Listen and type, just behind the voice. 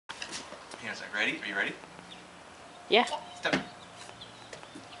Here a sec. Ready? Are you ready? Yeah. Step.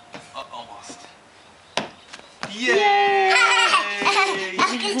 Almost. Yay!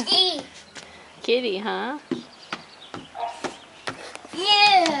 Kitty, huh?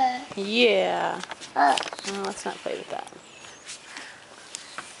 Yeah. Yeah. Oh, let's not play with that.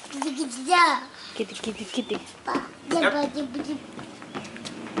 Kitty, kitty, kitty.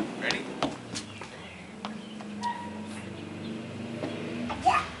 Ready?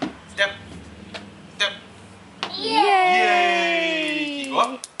 Step. Step. Yay! Go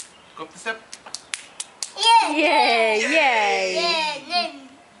up. Go up the step. Yay! Yay!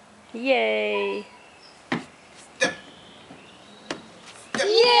 Yay! Step. Step.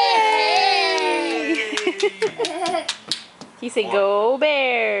 Yay! He said, "Go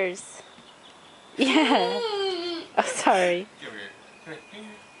Bears!" Yeah. Oh, sorry. Come here. Come here.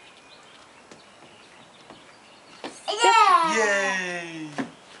 Yay!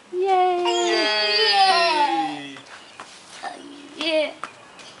 Yay! Yay!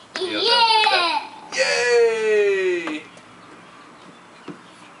 Yeah. Yay!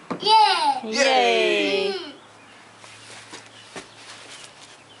 Yay!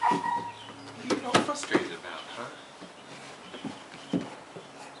 What are you all frustrated about, huh?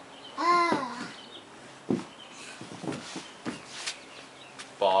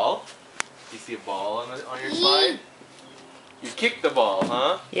 Ball? You see a ball on your slide? You kicked the ball,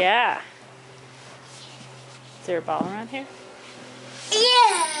 huh? Yeah. Is there a ball around here?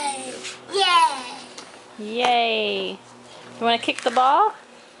 Yay! You want to kick the ball?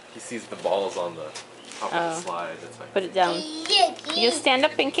 He sees the balls on the top of the Oh. slide. That's why. Put it down. You stand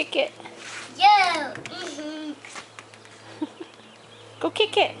up and kick it. Go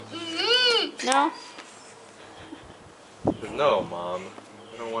kick it. No? No, Mom.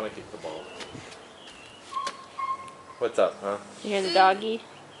 I don't want to kick the ball. What's up, huh? You hear the doggy?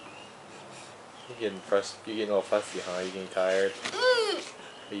 You're getting all fussy, huh? You getting tired?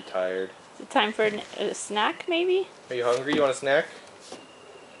 Are you tired? Is it time for a snack, maybe? Are you hungry? You want a snack?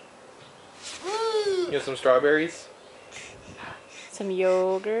 You want some strawberries? Some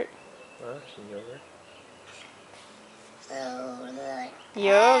yogurt. Some yogurt.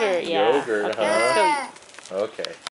 Yogurt, yeah. Yogurt, Okay, let's go eat. Okay.